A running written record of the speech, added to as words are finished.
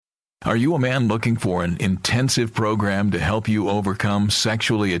Are you a man looking for an intensive program to help you overcome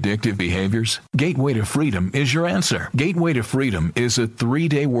sexually addictive behaviors? Gateway to Freedom is your answer. Gateway to Freedom is a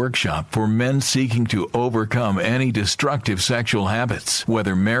 3-day workshop for men seeking to overcome any destructive sexual habits.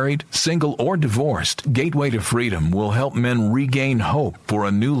 Whether married, single, or divorced, Gateway to Freedom will help men regain hope for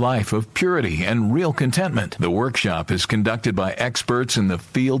a new life of purity and real contentment. The workshop is conducted by experts in the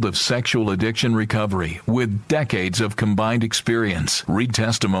field of sexual addiction recovery with decades of combined experience. Read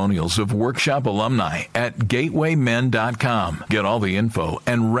testimonials of workshop alumni at gatewaymen.com. Get all the info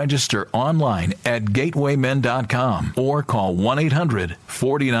and register online at gatewaymen.com or call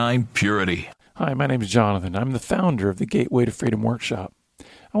 1-800-49-PURITY. Hi, my name is Jonathan. I'm the founder of the Gateway to Freedom Workshop.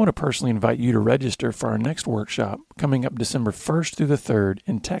 I want to personally invite you to register for our next workshop coming up December 1st through the 3rd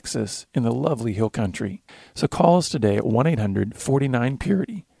in Texas in the lovely Hill Country. So call us today at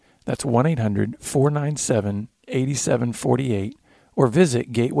 1-800-49-PURITY. That's 1-800-497-8748. or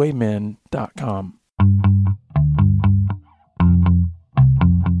visit gatewaymen.com.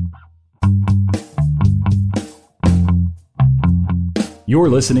 You're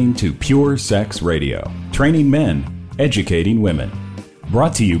listening to Pure Sex Radio, training men, educating women.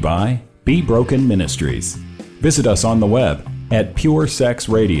 Brought to you by Be Broken Ministries. Visit us on the web at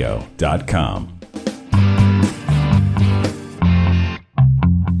puresexradio.com.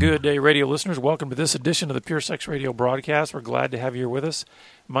 Good day, radio listeners. Welcome to this edition of the Pure Sex Radio broadcast. We're glad to have you here with us.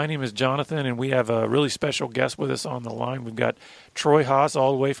 My name is Jonathan, and we have a really special guest with us on the line. We've got Troy Haas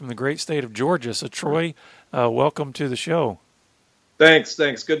all the way from the great state of Georgia. So, Troy, welcome to the show. Thanks.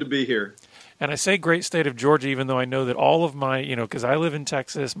 Good to be here. And I say great state of Georgia, even though I know that all of my, because I live in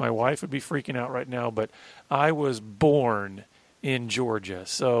Texas, my wife would be freaking out right now, but I was born in Georgia.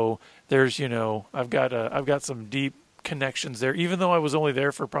 So there's, I've got some deep connections there, even though I was only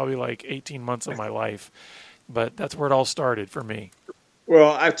there for probably like 18 months of my life. But that's where it all started for me.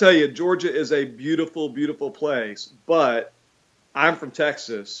 Well, I tell you, Georgia is a beautiful, beautiful place, but I'm from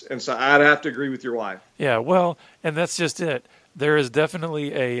Texas, and so I'd have to agree with your wife. Yeah, well, and that's just it. There is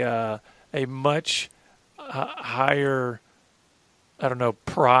definitely a much higher,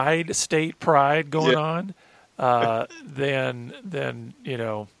 state pride going on than.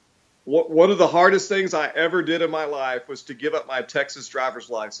 One of the hardest things I ever did in my life was to give up my Texas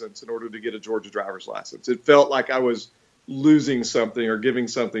driver's license in order to get a Georgia driver's license. It felt like I was losing something or giving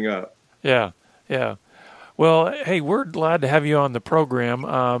something up. Yeah. Well, hey, we're glad to have you on the program.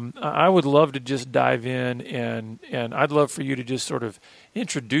 I would love to just dive in, and I'd love for you to just sort of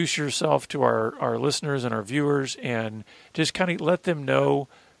introduce yourself to our listeners and our viewers and just kind of let them know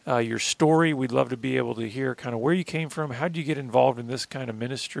your story. We'd love to be able to hear kind of where you came from, how did you get involved in this kind of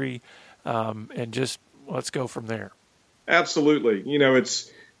ministry, and just let's go from there. Absolutely.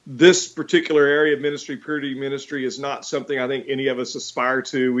 It's this particular area of ministry, purity ministry, is not something I think any of us aspire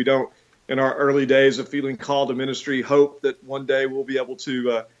to. We don't, in our early days of feeling called to ministry, hope that one day we'll be able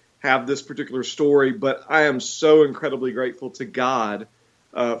to have this particular story. But I am so incredibly grateful to God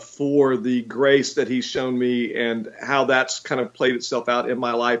for the grace that he's shown me and how that's kind of played itself out in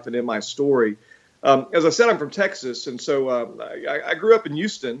my life and in my story. As I said, I'm from Texas, and so I grew up in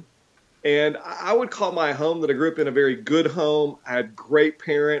Houston, and I would call my home that I grew up in a very good home. I had great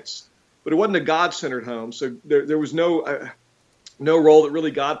parents, but it wasn't a God-centered home, so there was no role that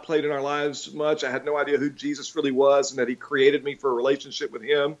really God played in our lives much. I had no idea who Jesus really was and that he created me for a relationship with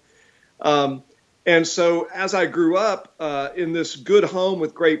him. And so as I grew up in this good home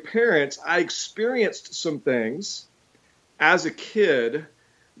with great parents, I experienced some things as a kid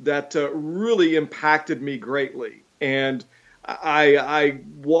that really impacted me greatly. And I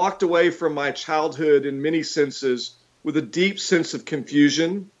walked away from my childhood in many senses with a deep sense of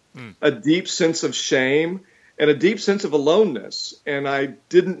confusion, a deep sense of shame, and a deep sense of aloneness. And I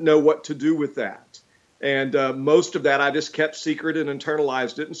didn't know what to do with that. And most of that I just kept secret and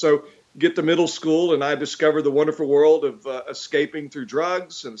internalized it. And so get to middle school, and I discovered the wonderful world of escaping through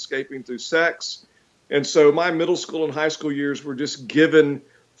drugs and escaping through sex. And so my middle school and high school years were just given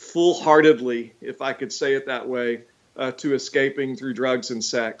full-heartedly, if I could say it that way, to escaping through drugs and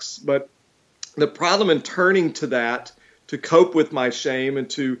sex. But the problem in turning to that to cope with my shame and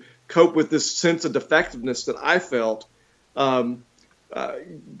to cope with this sense of defectiveness that I felt,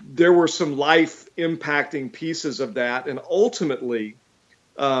 there were some life-impacting pieces of that. And ultimately,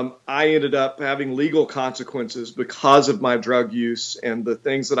 I ended up having legal consequences because of my drug use and the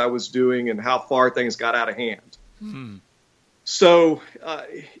things that I was doing and how far things got out of hand. Mm. So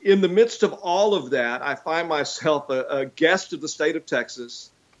in the midst of all of that, I find myself a guest of the state of Texas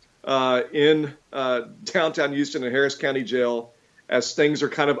in downtown Houston and Harris County Jail as things are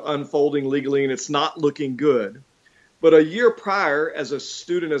kind of unfolding legally, and it's not looking good. But a year prior, as a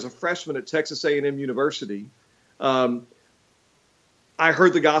student, as a freshman at Texas A&M University, I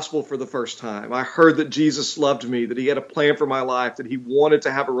heard the gospel for the first time. I heard that Jesus loved me, that he had a plan for my life, that he wanted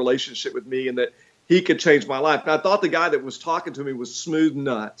to have a relationship with me, and that he could change my life. And I thought the guy that was talking to me was smooth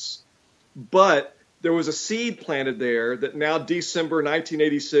nuts. But there was a seed planted there that now, December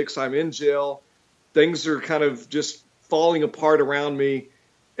 1986, I'm in jail. Things are kind of just falling apart around me,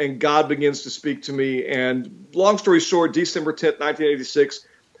 and God begins to speak to me. And long story short, December 10th, 1986,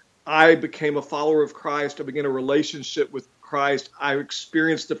 I became a follower of Christ. I began a relationship with Christ. I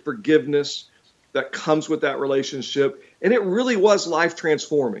experienced the forgiveness that comes with that relationship. And it really was life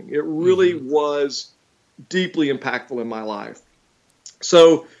transforming. It really was deeply impactful in my life.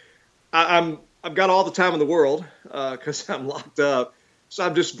 So I've got all the time in the world because I'm locked up. So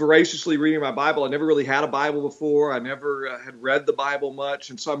I'm just voraciously reading my Bible. I never really had a Bible before. I never had read the Bible much.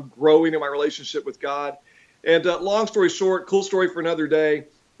 And so I'm growing in my relationship with God. And long story short, cool story for another day.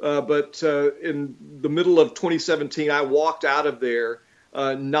 But in the middle of 2017, I walked out of there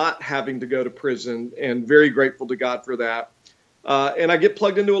not having to go to prison, and very grateful to God for that. And I get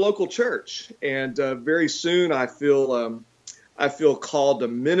plugged into a local church. And very soon I feel called to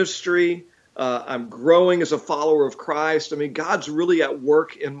ministry. I'm growing as a follower of Christ. I mean, God's really at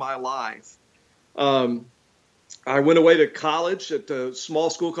work in my life. I went away to college at a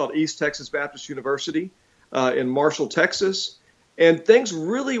small school called East Texas Baptist University in Marshall, Texas. And things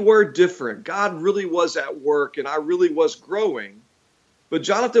really were different. God really was at work, and I really was growing. But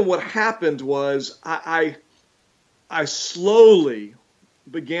Jonathan, what happened was I slowly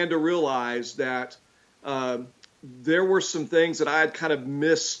began to realize that there were some things that I had kind of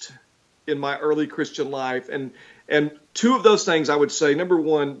missed in my early Christian life. And two of those things I would say, number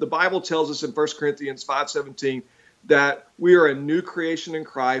one, the Bible tells us in 1 Corinthians 5:17 that we are a new creation in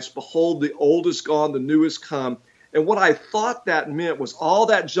Christ. Behold, the old is gone, the new is come. And what I thought that meant was all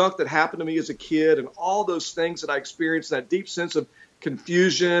that junk that happened to me as a kid and all those things that I experienced, that deep sense of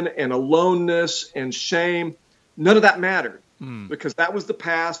confusion and aloneness and shame, none of that mattered because that was the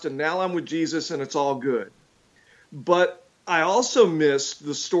past, and now I'm with Jesus and it's all good. But I also missed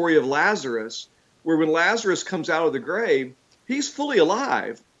the story of Lazarus, where when Lazarus comes out of the grave, he's fully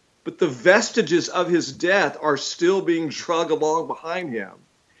alive, but the vestiges of his death are still being dragged along behind him.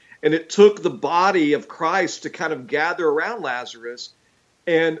 And it took the body of Christ to kind of gather around Lazarus,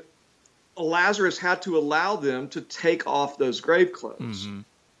 and Lazarus had to allow them to take off those grave clothes. And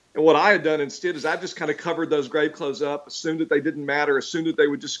what I had done instead is I just kind of covered those grave clothes up, assumed that they didn't matter, assumed that they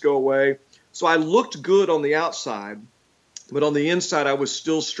would just go away. So I looked good on the outside, but on the inside I was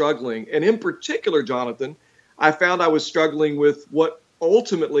still struggling. And in particular, Jonathan, I found I was struggling with what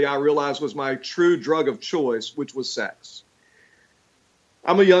ultimately I realized was my true drug of choice, which was sex.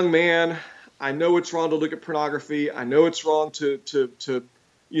 I'm a young man. I know it's wrong to look at pornography. I know it's wrong to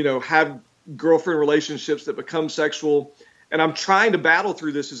have girlfriend relationships that become sexual. And I'm trying to battle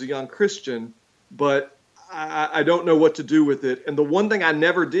through this as a young Christian, but I don't know what to do with it. And the one thing I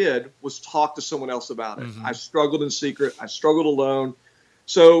never did was talk to someone else about it. I struggled in secret. I struggled alone.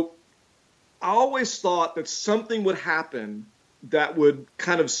 So I always thought that something would happen that would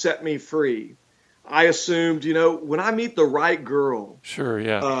kind of set me free. I assumed, when I meet the right girl,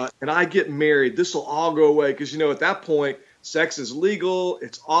 and I get married, this will all go away. Because, at that point, sex is legal.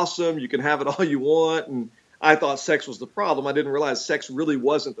 It's awesome. You can have it all you want. And I thought sex was the problem. I didn't realize sex really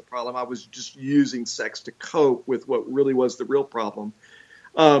wasn't the problem. I was just using sex to cope with what really was the real problem.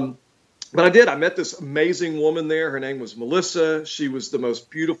 But I did. I met this amazing woman there. Her name was Melissa. She was the most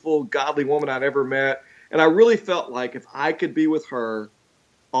beautiful, godly woman I'd ever met. And I really felt like if I could be with her,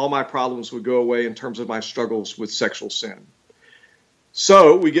 all my problems would go away in terms of my struggles with sexual sin.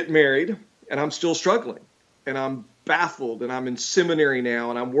 So we get married, and I'm still struggling. And I'm baffled, and I'm in seminary now,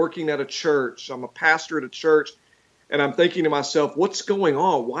 and I'm working at a church. I'm a pastor at a church, and I'm thinking to myself, what's going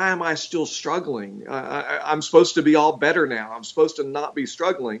on? Why am I still struggling? I'm supposed to be all better now. I'm supposed to not be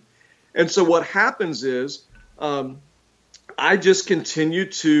struggling. And so what happens is I just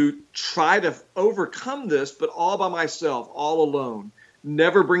continue to try to overcome this, but all by myself, all alone,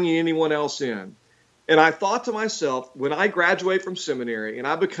 never bringing anyone else in. And I thought to myself, when I graduate from seminary and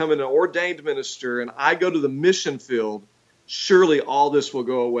I become an ordained minister and I go to the mission field, surely all this will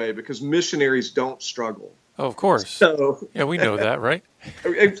go away because missionaries don't struggle. Oh, of course. So, yeah, we know that, right?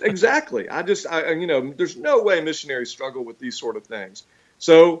 Exactly. There's no way missionaries struggle with these sort of things.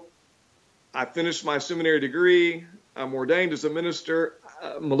 So I finished my seminary degree. I'm ordained as a minister.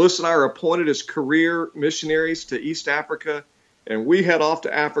 Melissa and I are appointed as career missionaries to East Africa, and we head off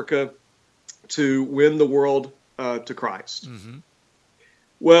to Africa to win the world to Christ.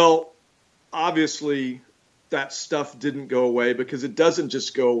 Well, obviously, that stuff didn't go away, because it doesn't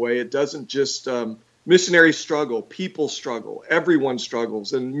just go away. It doesn't just missionaries struggle, people struggle, everyone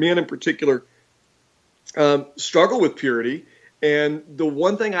struggles, and men in particular struggle with purity. And the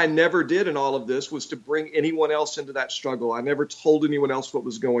one thing I never did in all of this was to bring anyone else into that struggle. I never told anyone else what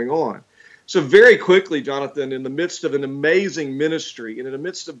was going on. So very quickly, Jonathan, in the midst of an amazing ministry and in the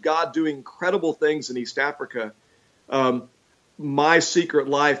midst of God doing incredible things in East Africa, my secret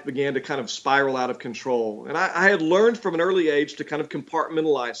life began to kind of spiral out of control. And I had learned from an early age to kind of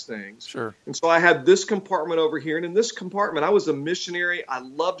compartmentalize things. Sure. And so I had this compartment over here. And in this compartment, I was a missionary. I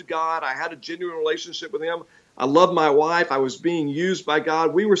loved God. I had a genuine relationship with him. I loved my wife. I was being used by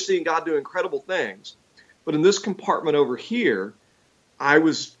God. We were seeing God do incredible things. But in this compartment over here, I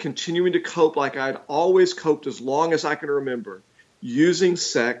was continuing to cope like I'd always coped as long as I can remember, using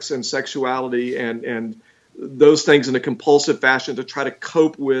sex and sexuality and those things in a compulsive fashion to try to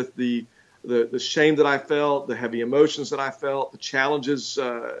cope with the shame that I felt, the heavy emotions that I felt, the challenges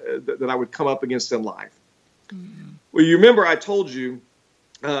that I would come up against in life. Mm-hmm. Well, you remember I told you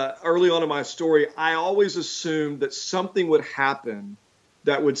early on in my story, I always assumed that something would happen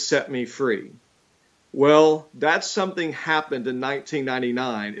that would set me free. Well, that something happened in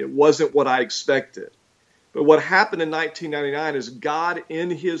 1999. It wasn't what I expected. But what happened in 1999 is God, in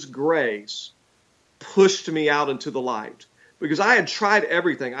his grace, pushed me out into the light, because I had tried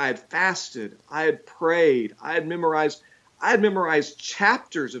everything. I had fasted, I had prayed, I had memorized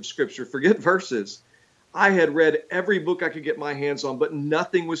chapters of scripture, forget verses. I had read every book I could get my hands on, but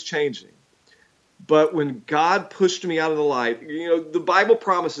nothing was changing. But when God pushed me out of the light, the Bible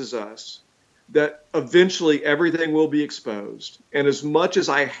promises us that eventually everything will be exposed. And as much as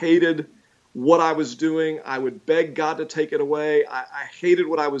I hated what I was doing, I would beg God to take it away. I hated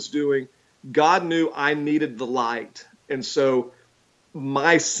what I was doing. God knew I needed the light. And so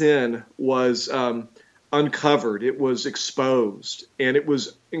my sin was uncovered. It was exposed. And it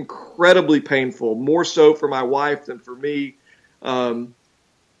was incredibly painful, more so for my wife than for me.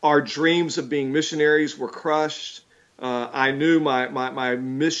 Our dreams of being missionaries were crushed. I knew my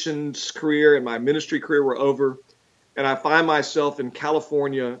missions career and my ministry career were over. And I find myself in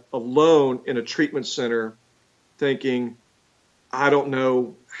California alone in a treatment center thinking, I don't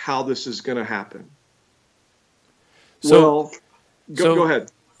know how this is going to happen. So, go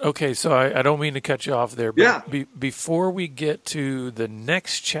ahead. Okay, so I don't mean to cut you off there, but yeah. Before we get to the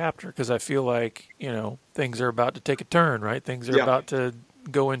next chapter, because I feel like, things are about to take a turn, right? Things are about to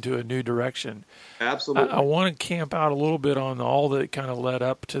go into a new direction. Absolutely. I want to camp out a little bit on all that kind of led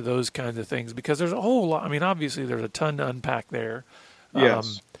up to those kinds of things, because there's a whole lot. I mean, obviously there's a ton to unpack there.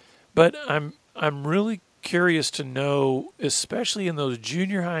 Yes. But I'm really curious to know, especially in those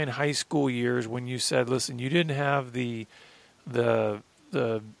junior high and high school years, when you said, listen, you didn't have the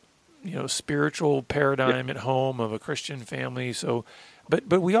spiritual paradigm at home of a Christian family. So,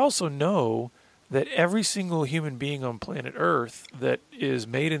 but we also know that every single human being on planet Earth that is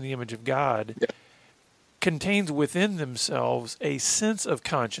made in the image of God contains within themselves a sense of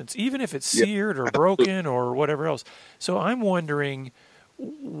conscience, even if it's seared or broken or whatever else. So I'm wondering,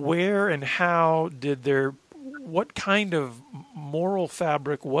 where and how what kind of moral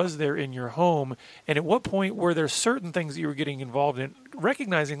fabric was there in your home? And at what point were there certain things that you were getting involved in,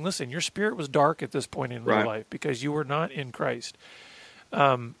 recognizing, listen, your spirit was dark at this point in your life because you were not in Christ.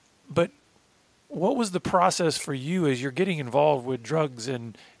 But what was the process for you as you're getting involved with drugs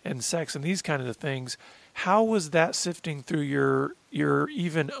and sex and these kinds of things? How was that sifting through your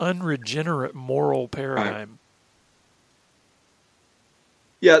even unregenerate moral paradigm?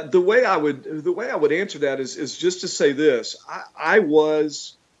 Yeah, the way I would answer that is just to say this. I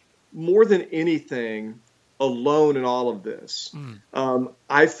was, more than anything, alone in all of this.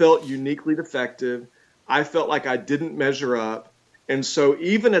 I felt uniquely defective. I felt like I didn't measure up. And so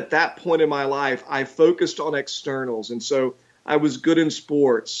even at that point in my life, I focused on externals. And so I was good in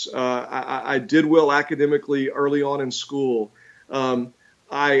sports. I did well academically early on in school.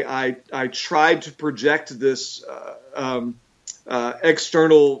 I tried to project this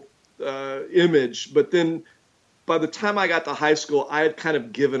external image, but then by the time I got to high school, I had kind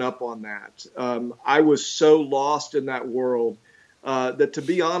of given up on that. I was so lost in that world that, to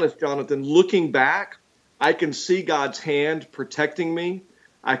be honest, Jonathan, looking back, I can see God's hand protecting me.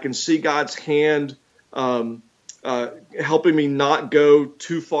 I can see God's hand helping me not go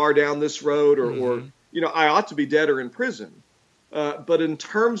too far down this road, or I ought to be dead or in prison. But in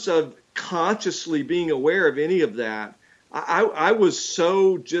terms of consciously being aware of any of that, I was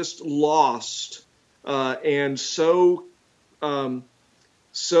so just lost and so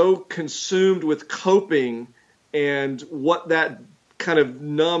consumed with coping and what that kind of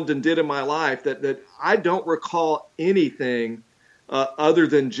numbed and did in my life that I don't recall anything other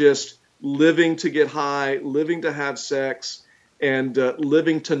than just living to get high, living to have sex, and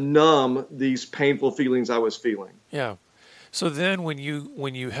living to numb these painful feelings I was feeling. Yeah. So then when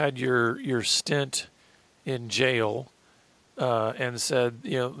you had your stint in jail and said,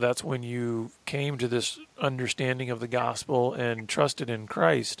 that's when you came to this understanding of the gospel and trusted in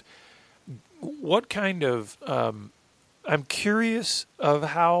Christ, what kind of, I'm curious of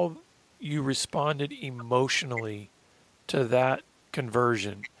how you responded emotionally to that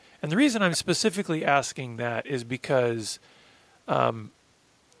conversion. And the reason I'm specifically asking that is because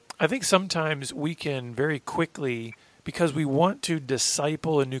I think sometimes we can very quickly, because we want to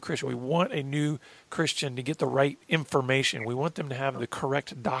disciple a new Christian, we want a new Christian to get the right information. We want them to have the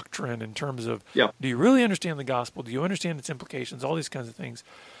correct doctrine in terms of, do you really understand the gospel? Do you understand its implications? All these kinds of things.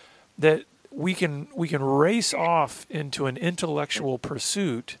 That we can race off into an intellectual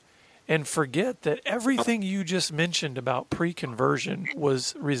pursuit and forget that everything you just mentioned about pre-conversion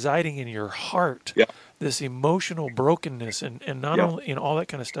was residing in your heart. Yeah. This emotional brokenness and not only all that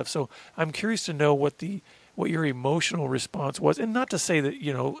kind of stuff. So I'm curious to know what your emotional response was, and not to say that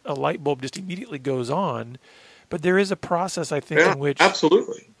a light bulb just immediately goes on, but there is a process, I think, in which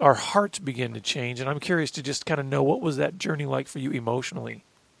absolutely our hearts begin to change. And I'm curious to just kind of know, what was that journey like for you emotionally?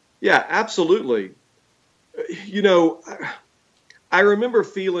 Yeah, absolutely. I remember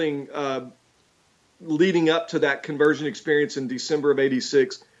feeling leading up to that conversion experience in December of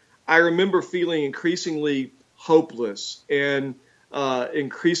 '86. I remember feeling increasingly hopeless and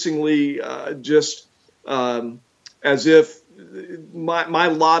increasingly just as if my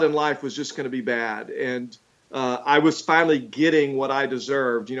lot in life was just going to be bad. And I was finally getting what I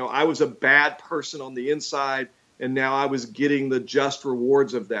deserved. I was a bad person on the inside, and now I was getting the just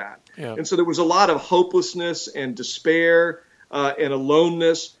rewards of that. Yeah. And so there was a lot of hopelessness and despair and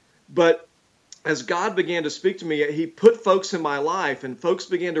aloneness. But as God began to speak to me, he put folks in my life, and folks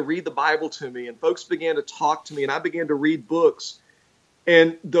began to read the Bible to me, and folks began to talk to me, and I began to read books.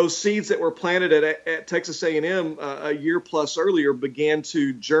 And those seeds that were planted at Texas A&M a year plus earlier began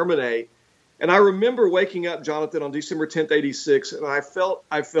to germinate. And I remember waking up, Jonathan, on December 10th, '86, and I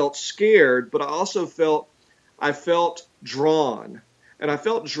felt scared, but I also felt drawn. And I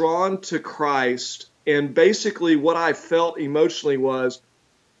felt drawn to Christ. And basically what I felt emotionally was,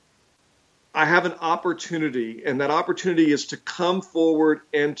 I have an opportunity, and that opportunity is to come forward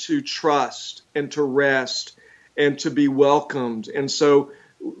and to trust and to rest and to be welcomed. And so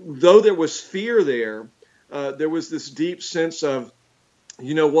though there was fear there was this deep sense of,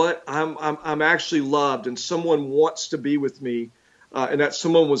 you know what, I'm actually loved, and someone wants to be with me, and that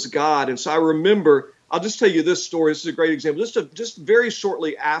someone was God. And so I remember, I'll just tell you this story. This is a great example. Just very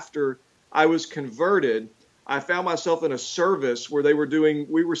shortly after I was converted, I found myself in a service where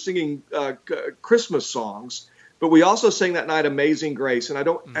we were singing Christmas songs, but we also sang that night Amazing Grace. And I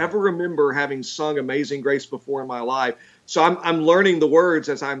don't ever remember having sung Amazing Grace before in my life. So I'm learning the words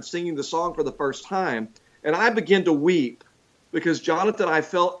as I'm singing the song for the first time. And I began to weep because, Jonathan, I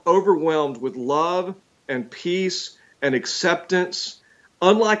felt overwhelmed with love and peace and acceptance,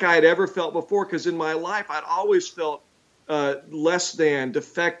 unlike I had ever felt before, because in my life I'd always felt less than,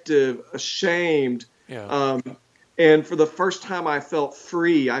 defective, ashamed. Yeah. And for the first time I felt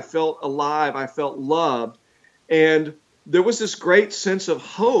free, I felt alive, I felt loved. And there was this great sense of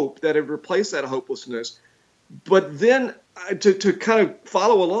hope that had replaced that hopelessness. But then to kind of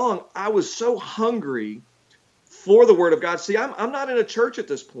follow along, I was so hungry for the Word of God. See, I'm not in a church at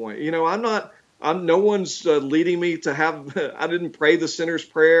this point. No one's leading me to have, I didn't pray the sinner's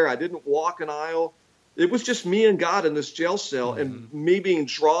prayer. I didn't walk an aisle. It was just me and God in this jail cell, and me being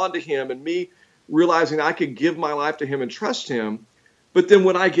drawn to him, and me realizing I could give my life to him and trust him. But then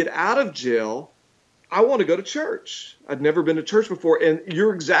when I get out of jail, I want to go to church. I'd never been to church before. And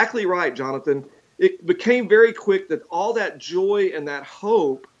you're exactly right, Jonathan. It became very quick that all that joy and that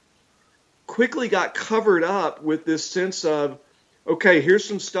hope quickly got covered up with this sense of, okay, here's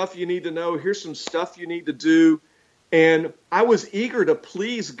some stuff you need to know. Here's some stuff you need to do. And I was eager to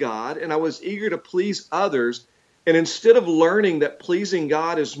please God, and I was eager to please others. And instead of learning that pleasing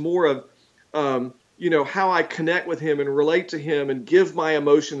God is more of, how I connect with him and relate to him and give my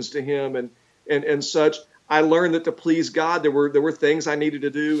emotions to him and such, I learned that to please God, there were things I needed to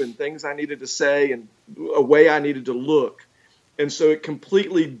do and things I needed to say and a way I needed to look. And so it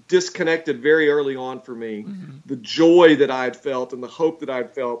completely disconnected very early on for me, the joy that I had felt and the hope that I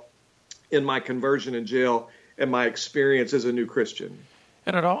had felt in my conversion in jail and my experience as a new Christian.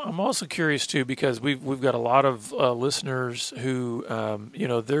 And I'm also curious too, because we've got a lot of listeners who,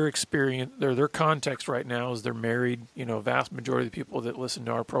 their experience, their context right now is they're married. Vast majority of the people that listen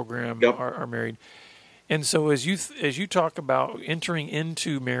to our program Yep. are married. And so as you talk about entering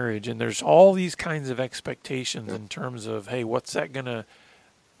into marriage, and there's all these kinds of expectations in terms of, hey, what's that gonna,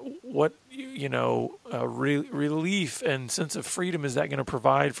 relief and sense of freedom is that going to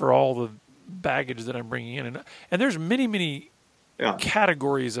provide for all the baggage that I'm bringing in, and there's many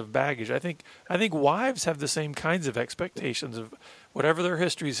categories of baggage. I think wives have the same kinds of expectations of whatever their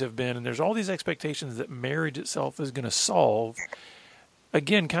histories have been, and there's all these expectations that marriage itself is going to solve.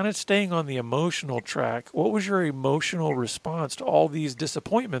 Again, kind of staying on the emotional track, what was your emotional response to all these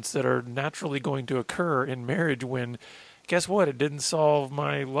disappointments that are naturally going to occur in marriage when, guess what, it didn't solve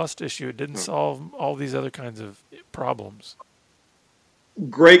my lust issue, it didn't solve all these other kinds of problems?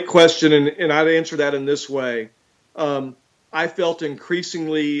 Great question, and I'd answer that in this way. I felt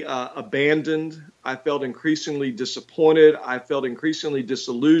increasingly abandoned. I felt increasingly disappointed. I felt increasingly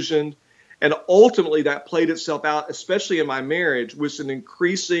disillusioned. And ultimately, that played itself out, especially in my marriage, with an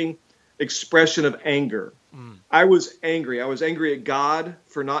increasing expression of anger. I was angry. I was angry at God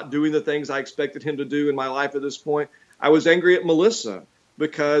for not doing the things I expected him to do in my life at this point. I was angry at Melissa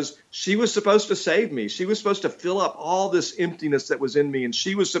because she was supposed to save me. She was supposed to fill up all this emptiness that was in me, and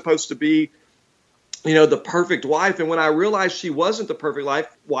she was supposed to be, the perfect wife. And when I realized she wasn't the perfect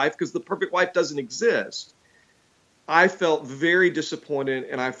wife, because the perfect wife doesn't exist, I felt very disappointed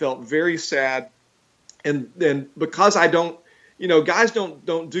and I felt very sad. And then because I don't, guys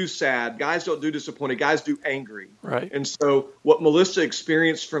don't do sad, guys don't do disappointed, guys do angry. Right. And so what Melissa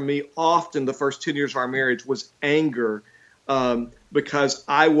experienced from me often the first 10 years of our marriage was anger, because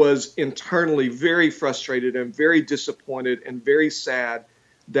I was internally very frustrated and very disappointed and very sad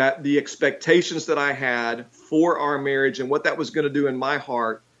that the expectations that I had for our marriage and what that was going to do in my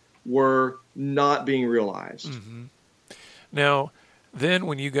heart were not being realized. Mm-hmm. Now, then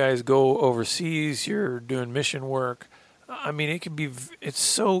when you guys go overseas, you're doing mission work. I mean, it's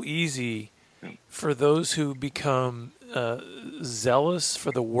so easy for those who become zealous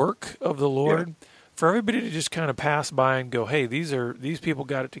for the work of the Lord, for everybody to just kind of pass by and go, hey, these people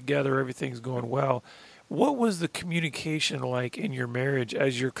got it together, everything's going well. What was the communication like in your marriage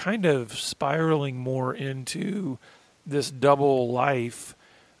as you're kind of spiraling more into this double life?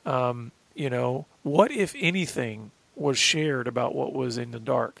 What, if anything, was shared about what was in the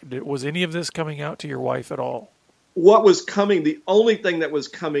dark? Was any of this coming out to your wife at all? What was coming, the only thing that was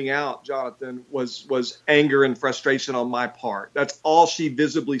coming out, Jonathan, was anger and frustration on my part. That's all she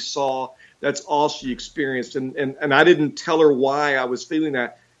visibly saw. That's all she experienced. And I didn't tell her why I was feeling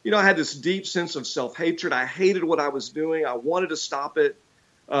that. I had this deep sense of self-hatred. I hated what I was doing. I wanted to stop it.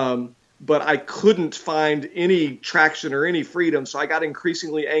 But I couldn't find any traction or any freedom. So I got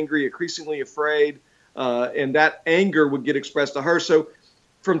increasingly angry, increasingly afraid. And that anger would get expressed to her. So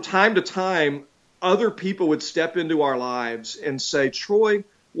from time to time, other people would step into our lives and say, Troy,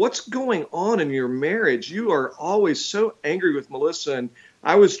 what's going on in your marriage? You are always so angry with Melissa. And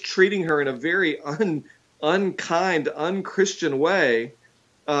I was treating her in a very unkind, unchristian way.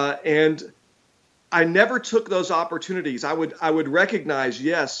 And I never took those opportunities. I would recognize,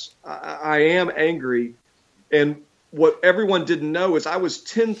 yes, I am angry. And what everyone didn't know is I was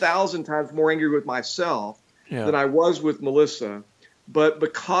 10,000 times more angry with myself than I was with Melissa. But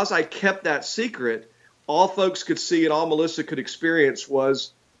because I kept that secret, all folks could see and all Melissa could experience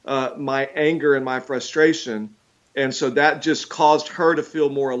was my anger and my frustration. And so that just caused her to feel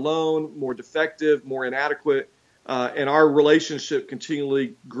more alone, more defective, more inadequate. And our relationship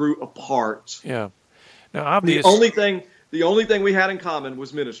continually grew apart. Yeah. Now, obviously, the only thing we had in common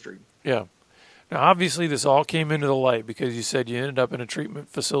was ministry. Yeah. Now, obviously, this all came into the light because you said you ended up in a treatment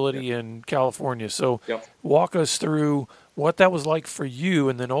facility in California. So walk us through what that was like for you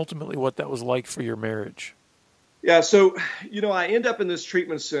and then ultimately what that was like for your marriage. Yeah. So, I end up in this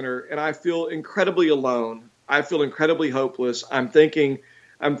treatment center and I feel incredibly alone. I feel incredibly hopeless. I'm thinking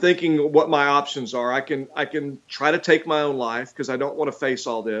what my options are. I can try to take my own life because I don't want to face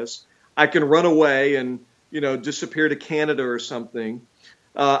all this. I can run away and, disappear to Canada or something.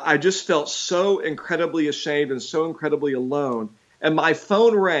 I just felt so incredibly ashamed and so incredibly alone. And my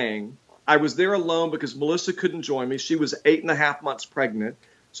phone rang. I was there alone because Melissa couldn't join me. She was 8.5 months pregnant.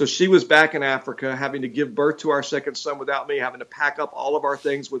 So she was back in Africa having to give birth to our second son without me, having to pack up all of our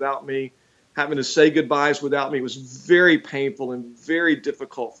things without me, having to say goodbyes without me. It was very painful and very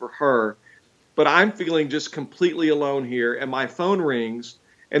difficult for her. But I'm feeling just completely alone here. And my phone rings,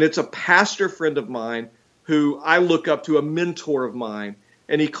 and it's a pastor friend of mine who I look up to, a mentor of mine.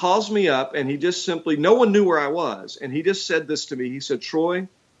 And he calls me up, and he just simply, no one knew where I was. And he just said this to me. He said, Troy,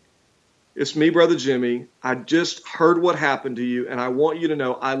 it's me, Brother Jimmy. I just heard what happened to you, and I want you to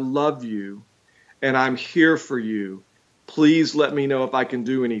know I love you, and I'm here for you. Please let me know if I can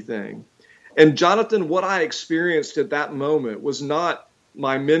do anything. And Jonathan, what I experienced at that moment was not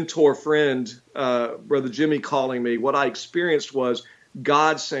my mentor friend, Brother Jimmy, calling me. What I experienced was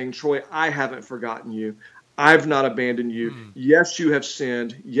God saying, Troy, I haven't forgotten you. I've not abandoned you. Yes, you have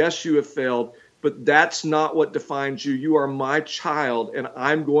sinned. Yes, you have failed. But that's not what defines you. You are my child, and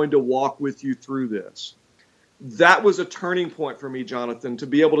I'm going to walk with you through this. That was a turning point for me, Jonathan, to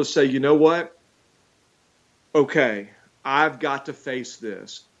be able to say, you know what? Okay, I've got to face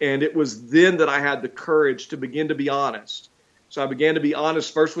this. And it was then that I had the courage to begin to be honest. So I began to be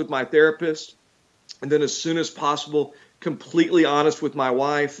honest first with my therapist, and then as soon as possible, completely honest with my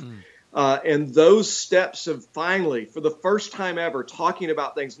wife. And those steps of finally, for the first time ever, talking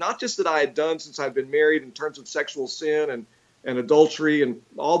about things, not just that I had done since I've been married in terms of sexual sin and adultery and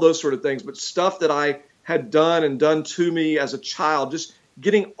all those sort of things, but stuff that I had done and done to me as a child, just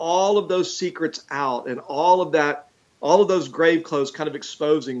getting all of those secrets out and all of those grave clothes, kind of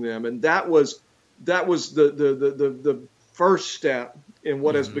exposing them. And that was the first step in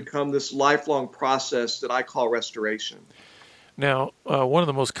what has become this lifelong process that I call restoration. Now, one of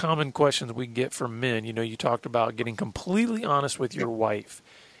the most common questions we get from men, you talked about getting completely honest with your wife,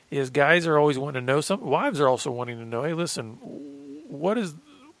 is guys are always wanting to know something. Wives are also wanting to know, hey, listen, where do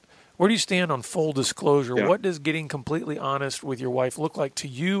you stand on full disclosure? Yeah. What does getting completely honest with your wife look like to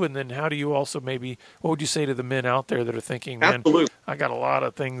you? And then how do you also what would you say to the men out there that are thinking, man, Absolutely. I got a lot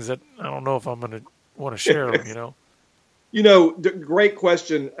of things that I don't know if I'm going to want to share them, Great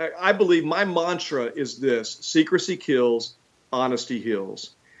question. I believe my mantra is this: secrecy kills, honesty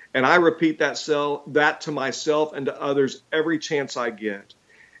heals. And I repeat that to myself and to others every chance I get.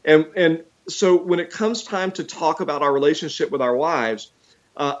 And so when it comes time to talk about our relationship with our wives,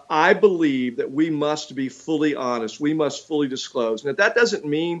 I believe that we must be fully honest. We must fully disclose. And that doesn't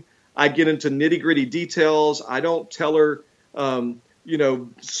mean I get into nitty-gritty details. I don't tell her,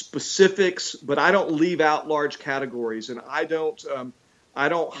 specifics, but I don't leave out large categories, and I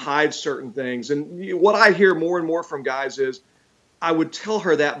don't hide certain things. And what I hear more and more from guys is, I would tell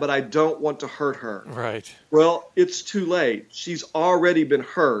her that, but I don't want to hurt her. Right. Well, it's too late. She's already been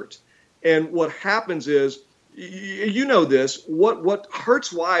hurt. And what happens is, you know this, what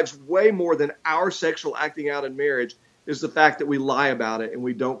hurts wives way more than our sexual acting out in marriage is the fact that we lie about it and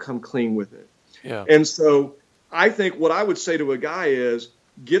we don't come clean with it. Yeah. And so I think what I would say to a guy is,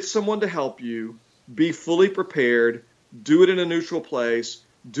 get someone to help you, be fully prepared, do it in a neutral place,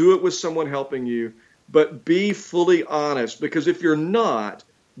 do it with someone helping you, but be fully honest, because if you're not,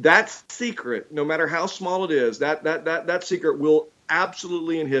 that secret, no matter how small it is, that secret will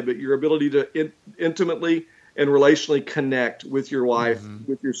absolutely inhibit your ability to intimately and relationally connect with your wife,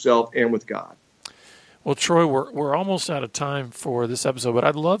 with yourself, and with God. Well, Troy, we're almost out of time for this episode, but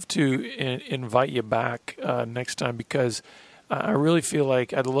I'd love to invite you back next time, because I really feel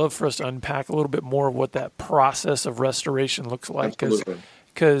like I'd love for us to unpack a little bit more of what that process of restoration looks like.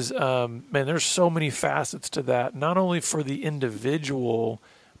 Because, man, there's so many facets to that, not only for the individual,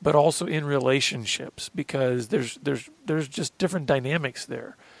 but also in relationships, because there's just different dynamics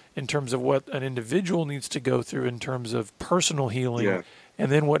there in terms of what an individual needs to go through in terms of personal healing, and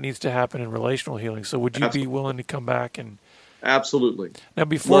then what needs to happen in relational healing. So would you be willing to come back? And Absolutely. Now,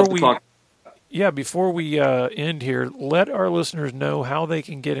 before we end here, let our listeners know how they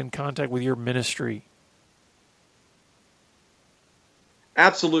can get in contact with your ministry.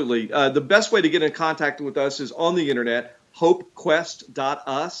 Absolutely. The best way to get in contact with us is on the internet,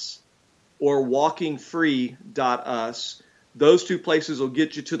 hopequest.us or walkingfree.us. Those two places will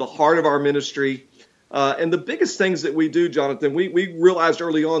get you to the heart of our ministry. And the biggest things that we do, Jonathan, we realized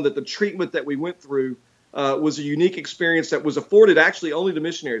early on that the treatment that we went through was a unique experience that was afforded actually only to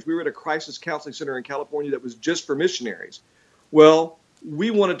missionaries. We were at a crisis counseling center in California that was just for missionaries. Well,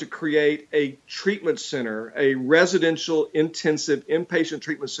 we wanted to create a treatment center, a residential, intensive, inpatient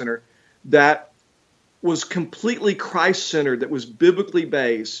treatment center that was completely Christ-centered, that was biblically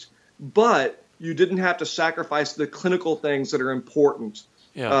based, but you didn't have to sacrifice the clinical things that are important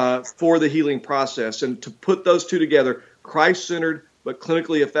for the healing process. And to put those two together, Christ-centered but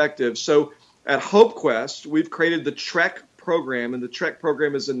clinically effective. So at HopeQuest, we've created the TREC program, and the TREC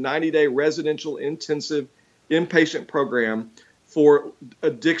program is a 90-day residential, intensive, inpatient program for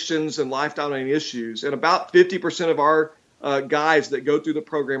addictions and life-dominating issues. And about 50% of our guys that go through the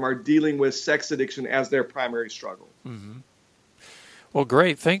program are dealing with sex addiction as their primary struggle. Mm-hmm. Well,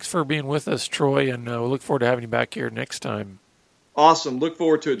 great. Thanks for being with us, Troy, and we look forward to having you back here next time. Awesome. Look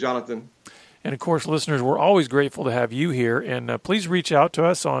forward to it, Jonathan. And, of course, listeners, we're always grateful to have you here. And please reach out to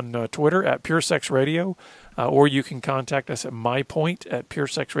us on Twitter at PureSexRadio, or you can contact us at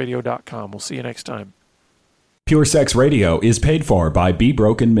mypoint@puresexradio.com. We'll see you next time. Pure Sex Radio is paid for by Be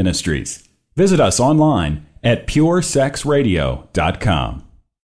Broken Ministries. Visit us online at puresexradio.com.